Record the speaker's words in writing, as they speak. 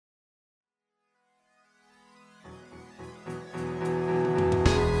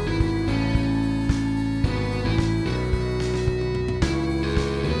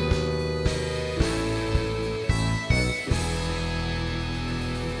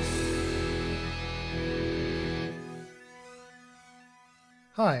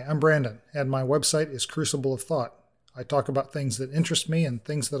Hi, I'm Brandon, and my website is Crucible of Thought. I talk about things that interest me and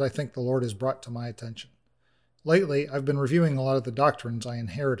things that I think the Lord has brought to my attention. Lately, I've been reviewing a lot of the doctrines I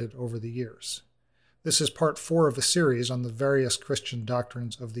inherited over the years. This is part 4 of a series on the various Christian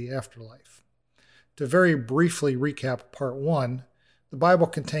doctrines of the afterlife. To very briefly recap part 1, the Bible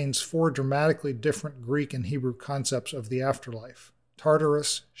contains 4 dramatically different Greek and Hebrew concepts of the afterlife: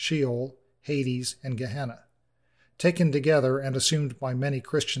 Tartarus, Sheol, Hades, and Gehenna. Taken together and assumed by many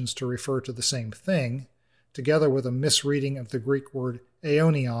Christians to refer to the same thing, together with a misreading of the Greek word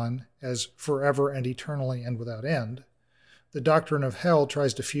aionion as forever and eternally and without end, the doctrine of hell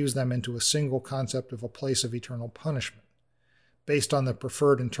tries to fuse them into a single concept of a place of eternal punishment. Based on the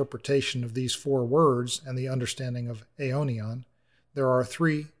preferred interpretation of these 4 words and the understanding of aionion, there are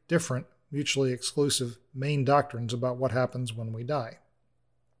 3 different, mutually exclusive main doctrines about what happens when we die: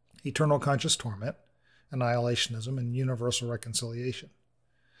 eternal conscious torment, annihilationism, and universal reconciliation.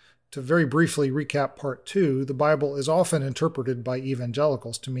 To very briefly recap part 2, the Bible is often interpreted by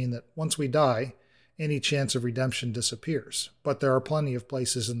evangelicals to mean that once we die, any chance of redemption disappears, but there are plenty of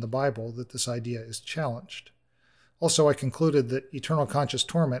places in the Bible that this idea is challenged. Also, I concluded that eternal conscious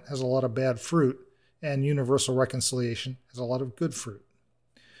torment has a lot of bad fruit, and universal reconciliation has a lot of good fruit.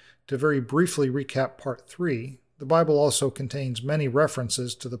 To very briefly recap part 3, the Bible also contains many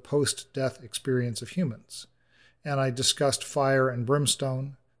references to the post-death experience of humans, and I discussed fire and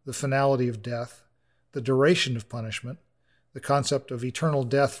brimstone, the finality of death, the duration of punishment, the concept of eternal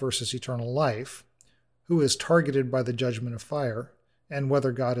death versus eternal life, who is targeted by the judgment of fire, and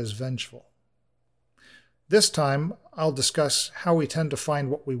whether God is vengeful. This time, I'll discuss how we tend to find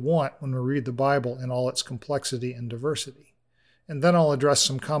what we want when we read the Bible in all its complexity and diversity. And then I'll address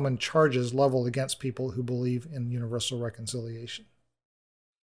some common charges leveled against people who believe in universal reconciliation.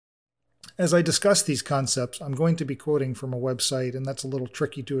 As I discuss these concepts, I'm going to be quoting from a website, and that's a little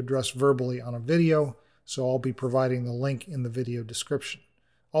tricky to address verbally on a video, so I'll be providing the link in the video description.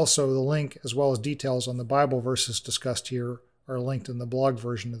 Also, the link, as well as details on the Bible verses discussed here, are linked in the blog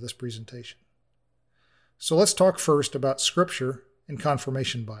version of this presentation. So let's talk first about Scripture and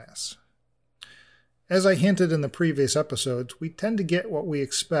confirmation bias. As I hinted in the previous episodes, we tend to get what we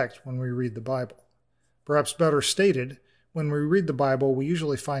expect when we read the Bible. Perhaps better stated, when we read the Bible, we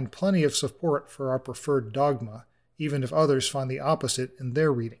usually find plenty of support for our preferred dogma, even if others find the opposite in their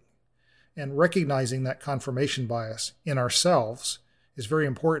reading. And recognizing that confirmation bias in ourselves is very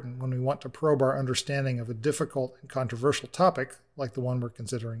important when we want to probe our understanding of a difficult and controversial topic like the one we're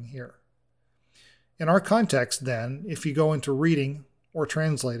considering here. In our context, then, if you go into reading or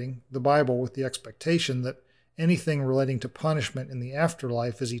translating the Bible with the expectation that anything relating to punishment in the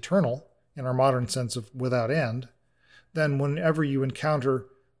afterlife is eternal, in our modern sense of without end, then whenever you encounter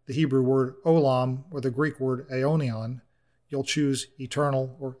the Hebrew word olam or the Greek word aionion, you'll choose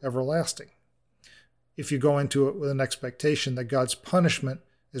eternal or everlasting. If you go into it with an expectation that God's punishment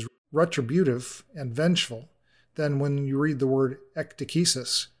is retributive and vengeful, then when you read the word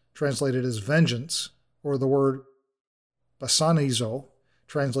ektakesis, translated as vengeance, or the word basanizo,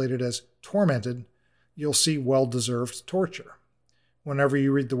 translated as tormented, you'll see well-deserved torture. Whenever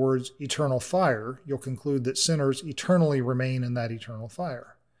you read the words eternal fire, you'll conclude that sinners eternally remain in that eternal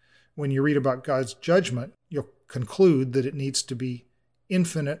fire. When you read about God's judgment, you'll conclude that it needs to be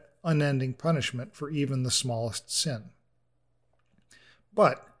infinite, unending punishment for even the smallest sin.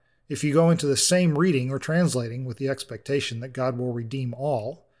 But if you go into the same reading or translating with the expectation that God will redeem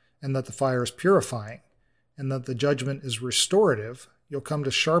all, and that the fire is purifying, and that the judgment is restorative, you'll come to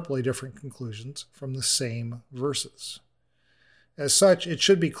sharply different conclusions from the same verses. As such, it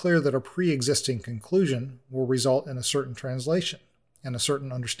should be clear that a pre-existing conclusion will result in a certain translation and a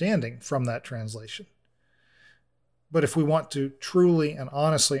certain understanding from that translation. But if we want to truly and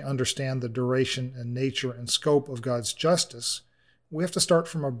honestly understand the duration and nature and scope of God's justice, we have to start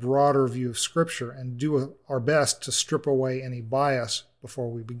from a broader view of Scripture and do our best to strip away any bias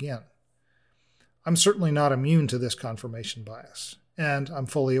before we begin. I'm certainly not immune to this confirmation bias, and I'm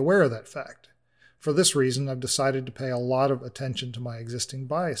fully aware of that fact. For this reason, I've decided to pay a lot of attention to my existing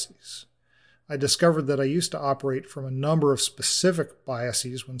biases. I discovered that I used to operate from a number of specific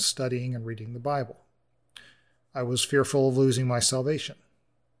biases when studying and reading the Bible. I was fearful of losing my salvation.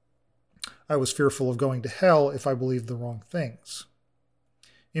 I was fearful of going to hell if I believed the wrong things.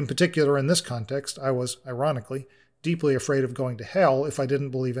 In particular, in this context, I was, ironically, deeply afraid of going to hell if I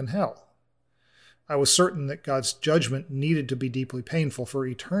didn't believe in hell. I was certain that God's judgment needed to be deeply painful for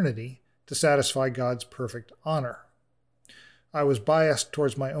eternity to satisfy God's perfect honor. I was biased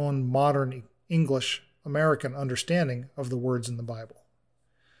towards my own modern English American understanding of the words in the Bible.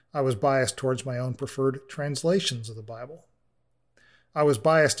 I was biased towards my own preferred translations of the Bible. I was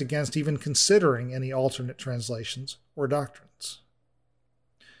biased against even considering any alternate translations or doctrines.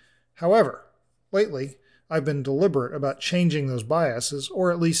 However, lately, I've been deliberate about changing those biases,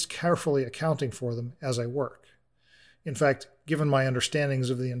 or at least carefully accounting for them as I work. In fact, given my understandings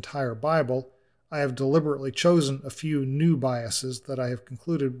of the entire Bible, I have deliberately chosen a few new biases that I have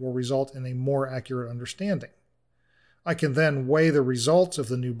concluded will result in a more accurate understanding. I can then weigh the results of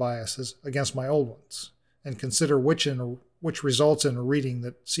the new biases against my old ones, and consider which results in a reading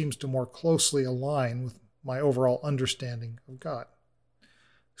that seems to more closely align with my overall understanding of God.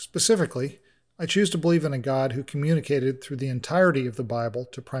 Specifically, I choose to believe in a God who communicated through the entirety of the Bible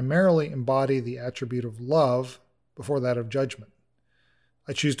to primarily embody the attribute of love before that of judgment.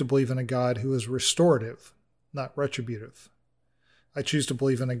 I choose to believe in a God who is restorative, not retributive. I choose to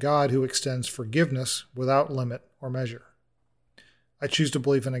believe in a God who extends forgiveness without limit or measure. I choose to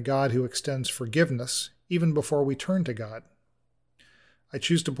believe in a God who extends forgiveness even before we turn to God. I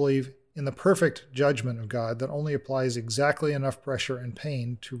choose to believe in the perfect judgment of God that only applies exactly enough pressure and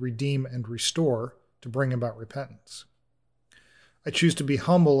pain to redeem and restore to bring about repentance. I choose to be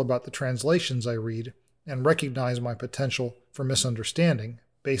humble about the translations I read and recognize my potential for misunderstanding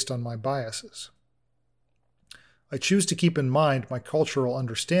based on my biases. I choose to keep in mind my cultural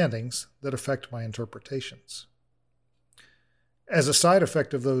understandings that affect my interpretations. As a side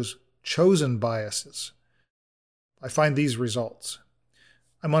effect of those chosen biases, I find these results.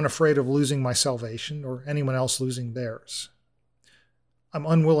 I'm unafraid of losing my salvation or anyone else losing theirs. I'm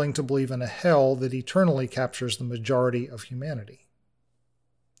unwilling to believe in a hell that eternally captures the majority of humanity.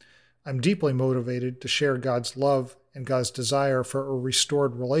 I'm deeply motivated to share God's love and God's desire for a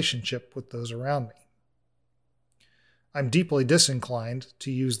restored relationship with those around me. I'm deeply disinclined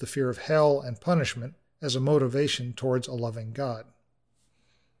to use the fear of hell and punishment as a motivation towards a loving God.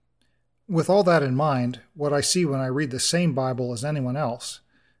 With all that in mind, what I see when I read the same Bible as anyone else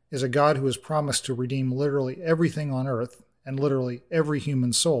is a God who has promised to redeem literally everything on earth and literally every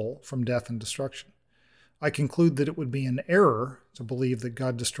human soul from death and destruction. I conclude that it would be an error to believe that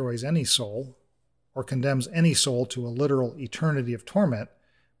God destroys any soul or condemns any soul to a literal eternity of torment,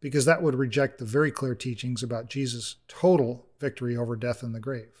 because that would reject the very clear teachings about Jesus' total victory over death and the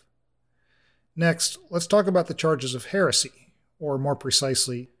grave. Next, let's talk about the charges of heresy, or more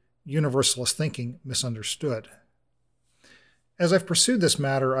precisely, universalist thinking misunderstood. As I've pursued this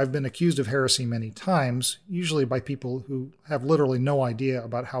matter, I've been accused of heresy many times, usually by people who have literally no idea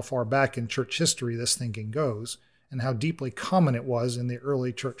about how far back in church history this thinking goes, and how deeply common it was in the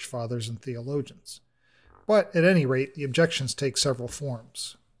early church fathers and theologians. But at any rate, the objections take several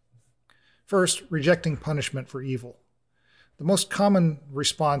forms. First, rejecting punishment for evil. The most common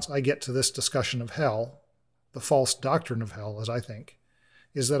response I get to this discussion of hell, the false doctrine of hell as I think,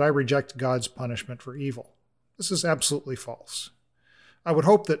 is that I reject God's punishment for evil. This is absolutely false. I would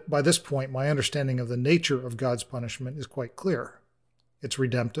hope that by this point my understanding of the nature of God's punishment is quite clear. It's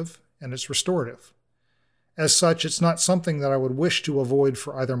redemptive and it's restorative. As such, it's not something that I would wish to avoid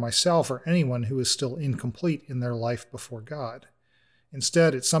for either myself or anyone who is still incomplete in their life before God.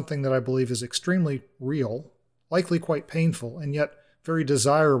 Instead, it's something that I believe is extremely real, likely quite painful, and yet very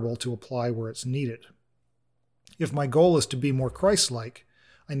desirable to apply where it's needed. If my goal is to be more Christ-like,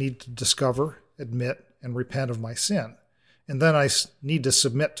 I need to discover, admit, and repent of my sin, and then I need to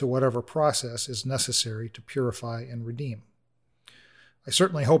submit to whatever process is necessary to purify and redeem. I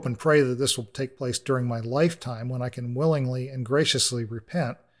certainly hope and pray that this will take place during my lifetime when I can willingly and graciously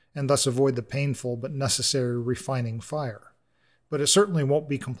repent and thus avoid the painful but necessary refining fire. But it certainly won't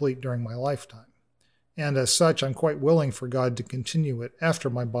be complete during my lifetime, and as such I'm quite willing for God to continue it after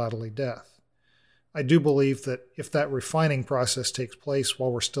my bodily death. I do believe that if that refining process takes place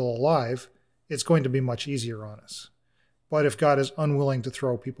while we're still alive, it's going to be much easier on us. But if God is unwilling to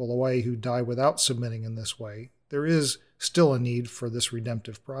throw people away who die without submitting in this way, there is still a need for this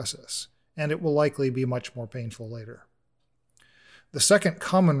redemptive process, and it will likely be much more painful later. The second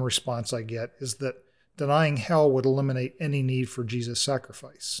common response I get is that denying hell would eliminate any need for Jesus'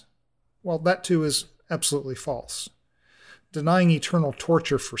 sacrifice. Well, that too is absolutely false. Denying eternal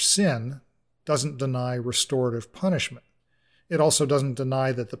torture for sin doesn't deny restorative punishment. It also doesn't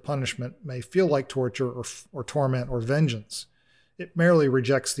deny that the punishment may feel like torture or torment or vengeance. It merely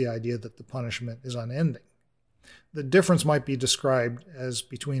rejects the idea that the punishment is unending. The difference might be described as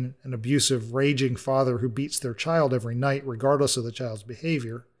between an abusive, raging father who beats their child every night regardless of the child's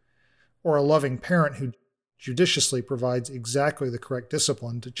behavior, or a loving parent who judiciously provides exactly the correct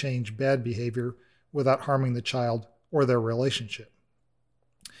discipline to change bad behavior without harming the child or their relationship.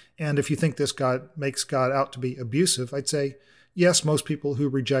 And if you think this God makes God out to be abusive, I'd say, yes, most people who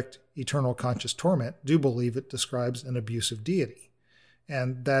reject eternal conscious torment do believe it describes an abusive deity.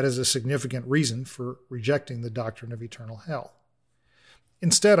 and that is a significant reason for rejecting the doctrine of eternal hell.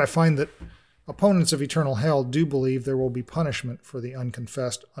 Instead, I find that opponents of eternal hell do believe there will be punishment for the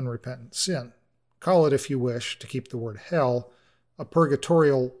unconfessed, unrepentant sin. Call it, if you wish, to keep the word hell, a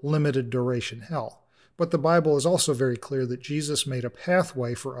purgatorial, limited duration hell. But the Bible is also very clear that Jesus made a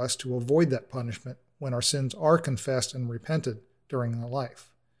pathway for us to avoid that punishment when our sins are confessed and repented during our life.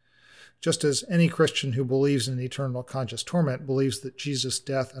 Just as any Christian who believes in eternal conscious torment believes that Jesus'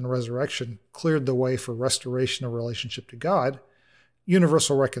 death and resurrection cleared the way for restoration of relationship to God,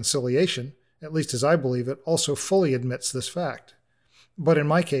 universal reconciliation, at least as I believe it, also fully admits this fact. But in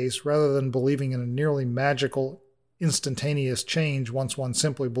my case, rather than believing in a nearly magical, instantaneous change once one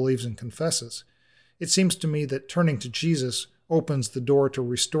simply believes and confesses, it seems to me that turning to Jesus opens the door to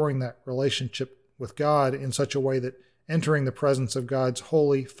restoring that relationship with God in such a way that entering the presence of God's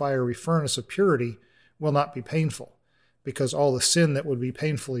holy, fiery furnace of purity will not be painful, because all the sin that would be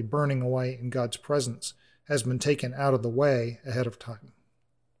painfully burning away in God's presence has been taken out of the way ahead of time.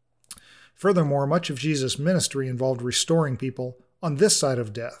 Furthermore, much of Jesus' ministry involved restoring people on this side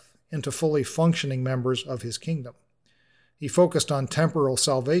of death into fully functioning members of his kingdom. He focused on temporal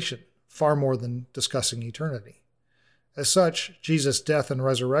salvation far more than discussing eternity. As such, Jesus' death and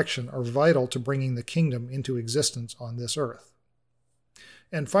resurrection are vital to bringing the kingdom into existence on this earth.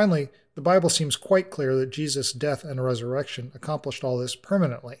 And finally, the Bible seems quite clear that Jesus' death and resurrection accomplished all this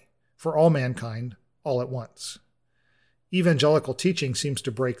permanently, for all mankind, all at once. Evangelical teaching seems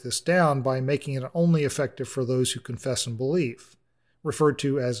to break this down by making it only effective for those who confess and believe, referred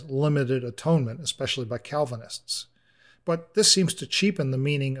to as limited atonement, especially by Calvinists. But this seems to cheapen the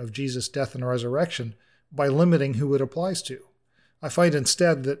meaning of Jesus' death and resurrection by limiting who it applies to. I find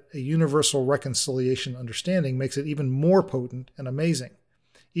instead that a universal reconciliation understanding makes it even more potent and amazing,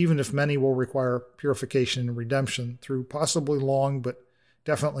 even if many will require purification and redemption through possibly long but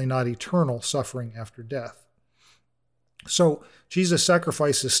definitely not eternal suffering after death. So Jesus'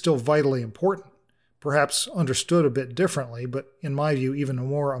 sacrifice is still vitally important, perhaps understood a bit differently, but in my view even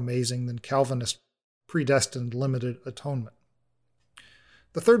more amazing than Calvinist predestined limited atonement.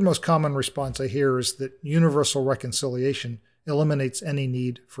 The third most common response I hear is that universal reconciliation eliminates any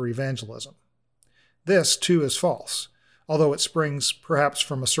need for evangelism. This, too, is false, although it springs perhaps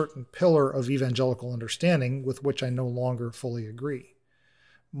from a certain pillar of evangelical understanding with which I no longer fully agree.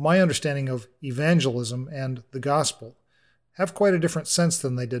 My understanding of evangelism and the gospel have quite a different sense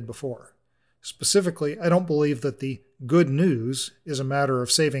than they did before. Specifically, I don't believe that the good news is a matter of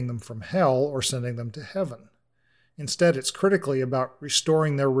saving them from hell or sending them to heaven. Instead, it's critically about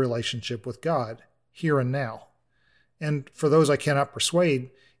restoring their relationship with God, here and now. And for those I cannot persuade,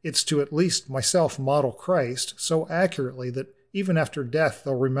 it's to at least myself model Christ so accurately that even after death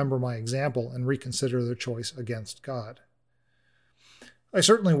they'll remember my example and reconsider their choice against God. I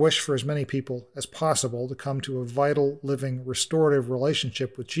certainly wish for as many people as possible to come to a vital, living, restorative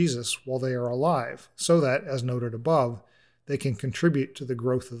relationship with Jesus while they are alive, so that, as noted above, they can contribute to the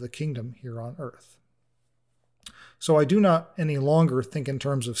growth of the kingdom here on earth. So I do not any longer think in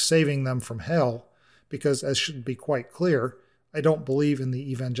terms of saving them from hell, because, as should be quite clear, I don't believe in the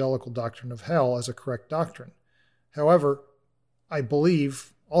evangelical doctrine of hell as a correct doctrine. However, I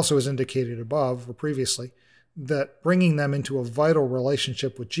believe, also as indicated above or previously, that bringing them into a vital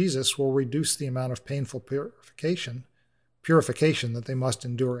relationship with Jesus will reduce the amount of painful purification that they must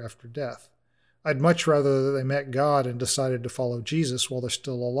endure after death. I'd much rather that they met God and decided to follow Jesus while they're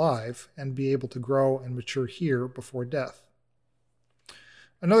still alive and be able to grow and mature here before death.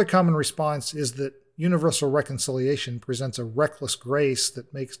 Another common response is that universal reconciliation presents a reckless grace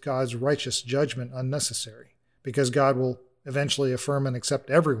that makes God's righteous judgment unnecessary, because God will eventually affirm and accept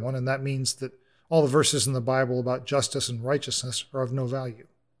everyone, and that means that all the verses in the Bible about justice and righteousness are of no value.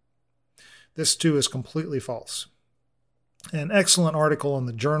 This, too, is completely false. An excellent article in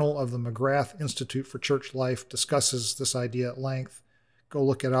the Journal of the McGrath Institute for Church Life discusses this idea at length. Go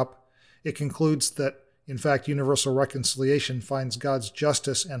look it up. It concludes that, in fact, universal reconciliation finds God's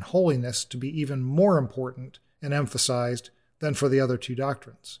justice and holiness to be even more important and emphasized than for the other two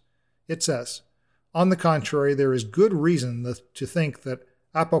doctrines. It says, on the contrary, there is good reason to think that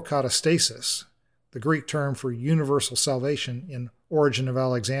apokatastasis, the Greek term for universal salvation in Origen of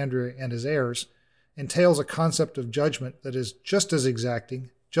Alexandria and his heirs, entails a concept of judgment that is just as exacting,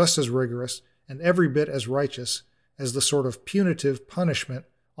 just as rigorous, and every bit as righteous as the sort of punitive punishment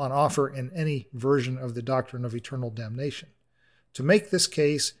on offer in any version of the doctrine of eternal damnation. To make this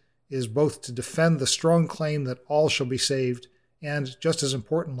case is both to defend the strong claim that all shall be saved and, just as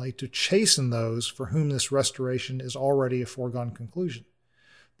importantly, to chasten those for whom this restoration is already a foregone conclusion.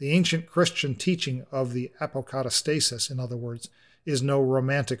 The ancient Christian teaching of the apokatastasis, in other words, is no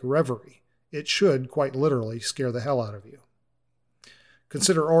romantic reverie. It should, quite literally, scare the hell out of you.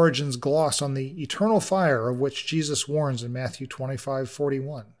 Consider Origen's gloss on the eternal fire of which Jesus warns in Matthew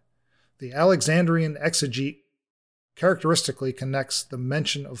 25:41. The Alexandrian exegete characteristically connects the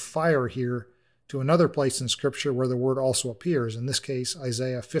mention of fire here to another place in Scripture where the word also appears, in this case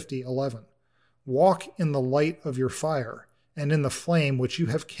Isaiah 50:11. Walk in the light of your fire, and in the flame which you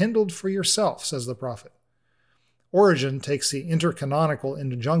have kindled for yourself, says the prophet. Origen takes the intercanonical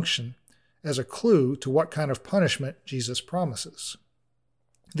injunction as a clue to what kind of punishment Jesus promises.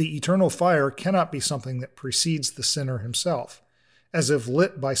 The eternal fire cannot be something that precedes the sinner himself, as if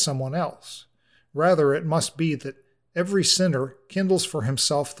lit by someone else. Rather, it must be that every sinner kindles for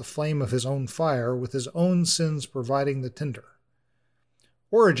himself the flame of his own fire, with his own sins providing the tinder.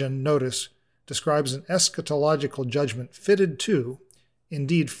 Origen, notice, describes an eschatological judgment fitted to,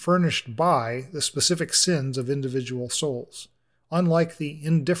 indeed furnished by, the specific sins of individual souls. Unlike the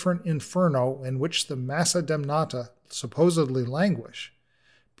indifferent inferno in which the massa damnata supposedly languish,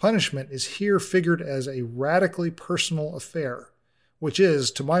 punishment is here figured as a radically personal affair, which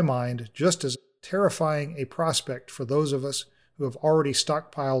is, to my mind, just as terrifying a prospect for those of us who have already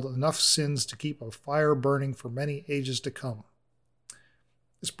stockpiled enough sins to keep a fire burning for many ages to come.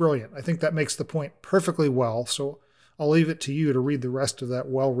 It's brilliant. I think that makes the point perfectly well, so I'll leave it to you to read the rest of that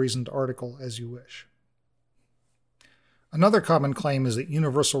well-reasoned article as you wish. Another common claim is that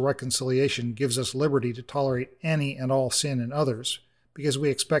universal reconciliation gives us liberty to tolerate any and all sin in others, because we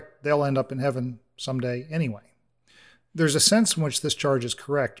expect they'll end up in heaven someday anyway. There's a sense in which this charge is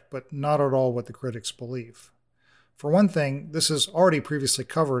correct, but not at all what the critics believe. For one thing, this is already previously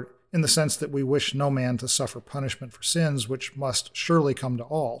covered in the sense that we wish no man to suffer punishment for sins which must surely come to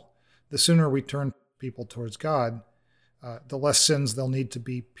all. The sooner we turn people towards God, the less sins they'll need to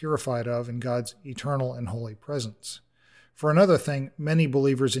be purified of in God's eternal and holy presence. For another thing, many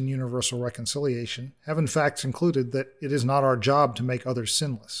believers in universal reconciliation have in fact concluded that it is not our job to make others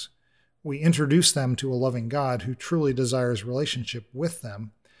sinless. We introduce them to a loving God who truly desires relationship with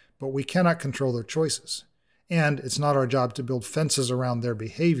them, but we cannot control their choices. And it's not our job to build fences around their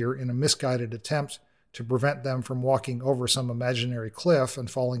behavior in a misguided attempt to prevent them from walking over some imaginary cliff and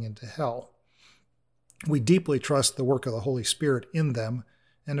falling into hell. We deeply trust the work of the Holy Spirit in them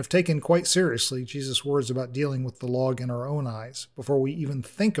and have taken quite seriously Jesus' words about dealing with the log in our own eyes before we even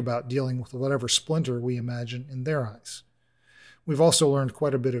think about dealing with whatever splinter we imagine in their eyes. We've also learned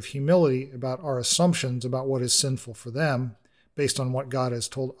quite a bit of humility about our assumptions about what is sinful for them based on what God has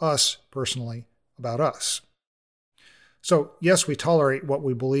told us personally about us. So, yes, we tolerate what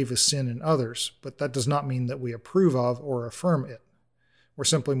we believe is sin in others, but that does not mean that we approve of or affirm it. We're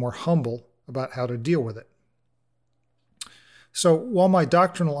simply more humble about how to deal with it. So, while my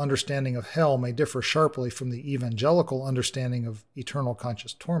doctrinal understanding of hell may differ sharply from the evangelical understanding of eternal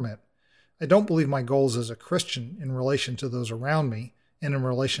conscious torment, I don't believe my goals as a Christian in relation to those around me and in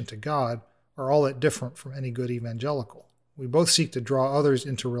relation to God are all that different from any good evangelical. We both seek to draw others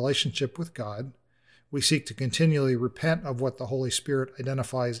into relationship with God. We seek to continually repent of what the Holy Spirit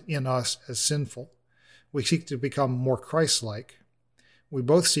identifies in us as sinful. We seek to become more Christ-like. We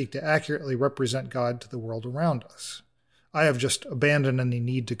both seek to accurately represent God to the world around us. I have just abandoned any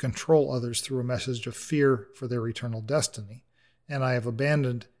need to control others through a message of fear for their eternal destiny, and I have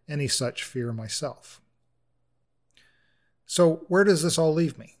abandoned any such fear myself. So where does this all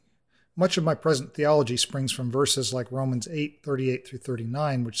leave me? Much of my present theology springs from verses like Romans 8:38 through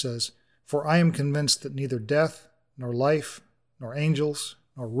 39, which says, "For I am convinced that neither death, nor life, nor angels,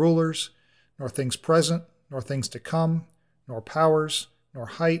 nor rulers, nor things present, nor things to come, nor powers, nor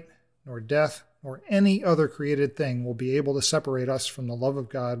height, nor depth, nor any other created thing will be able to separate us from the love of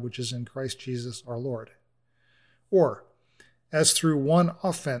God which is in Christ Jesus our Lord." Or, as through one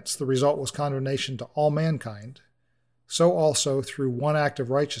offense the result was condemnation to all mankind, so also through one act of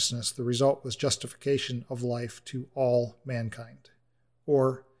righteousness the result was justification of life to all mankind.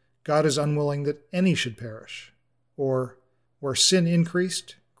 Or, God is unwilling that any should perish. Or, where sin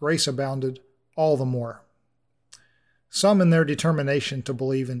increased, grace abounded all the more. Some, in their determination to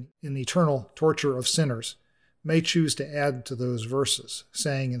believe in eternal torture of sinners, may choose to add to those verses,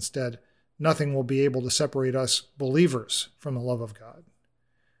 saying instead, nothing will be able to separate us believers from the love of God.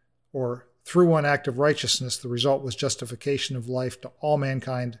 Or, through one act of righteousness, the result was justification of life to all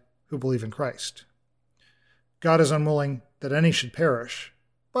mankind who believe in Christ. God is unwilling that any should perish,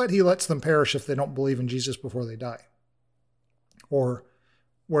 but he lets them perish if they don't believe in Jesus before they die. Or,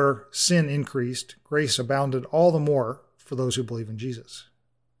 where sin increased, grace abounded all the more for those who believe in Jesus.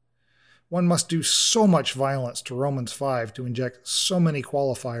 One must do so much violence to Romans 5 to inject so many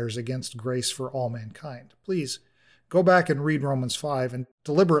qualifiers against grace for all mankind. Please, Go back and read Romans 5 and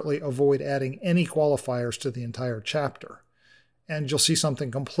deliberately avoid adding any qualifiers to the entire chapter, and you'll see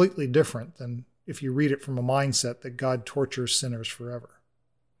something completely different than if you read it from a mindset that God tortures sinners forever.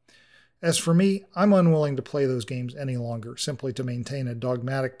 As for me, I'm unwilling to play those games any longer, simply to maintain a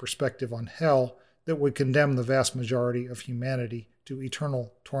dogmatic perspective on hell that would condemn the vast majority of humanity to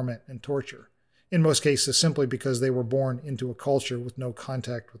eternal torment and torture, in most cases simply because they were born into a culture with no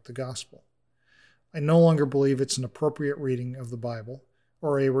contact with the gospel. I no longer believe it's an appropriate reading of the Bible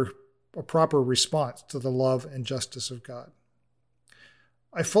or a proper response to the love and justice of God.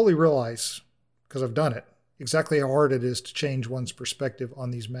 I fully realize, because I've done it, exactly how hard it is to change one's perspective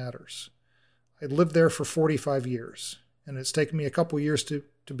on these matters. I lived there for 45 years, and it's taken me a couple years to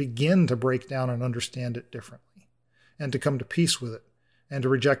begin to break down and understand it differently, and to come to peace with it, and to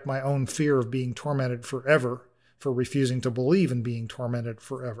reject my own fear of being tormented forever for refusing to believe in being tormented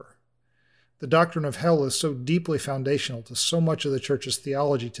forever. The doctrine of hell is so deeply foundational to so much of the church's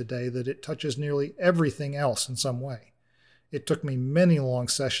theology today that it touches nearly everything else in some way. It took me many long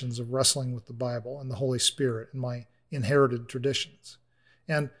sessions of wrestling with the Bible and the Holy Spirit and my inherited traditions.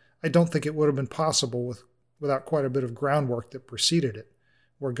 And I don't think it would have been possible without quite a bit of groundwork that preceded it,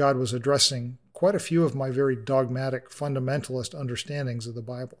 where God was addressing quite a few of my very dogmatic, fundamentalist understandings of the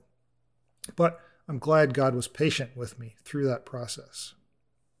Bible. But I'm glad God was patient with me through that process.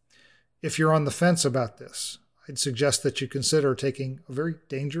 If you're on the fence about this, I'd suggest that you consider taking a very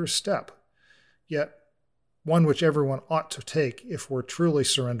dangerous step, yet one which everyone ought to take if we're truly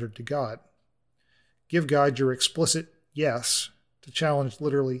surrendered to God. Give God your explicit yes to challenge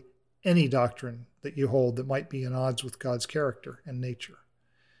literally any doctrine that you hold that might be in odds with God's character and nature.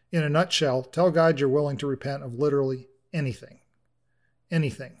 In a nutshell, tell God you're willing to repent of literally anything.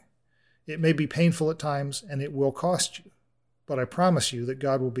 Anything. It may be painful at times, and it will cost you, but I promise you that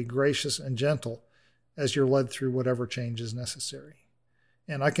God will be gracious and gentle as you're led through whatever change is necessary.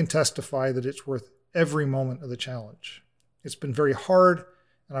 And I can testify that it's worth every moment of the challenge. It's been very hard,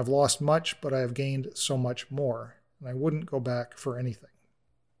 and I've lost much, but I have gained so much more, and I wouldn't go back for anything.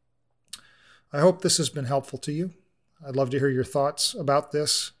 I hope this has been helpful to you. I'd love to hear your thoughts about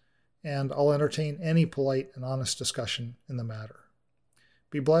this, and I'll entertain any polite and honest discussion in the matter.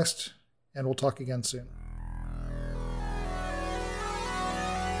 Be blessed, and we'll talk again soon.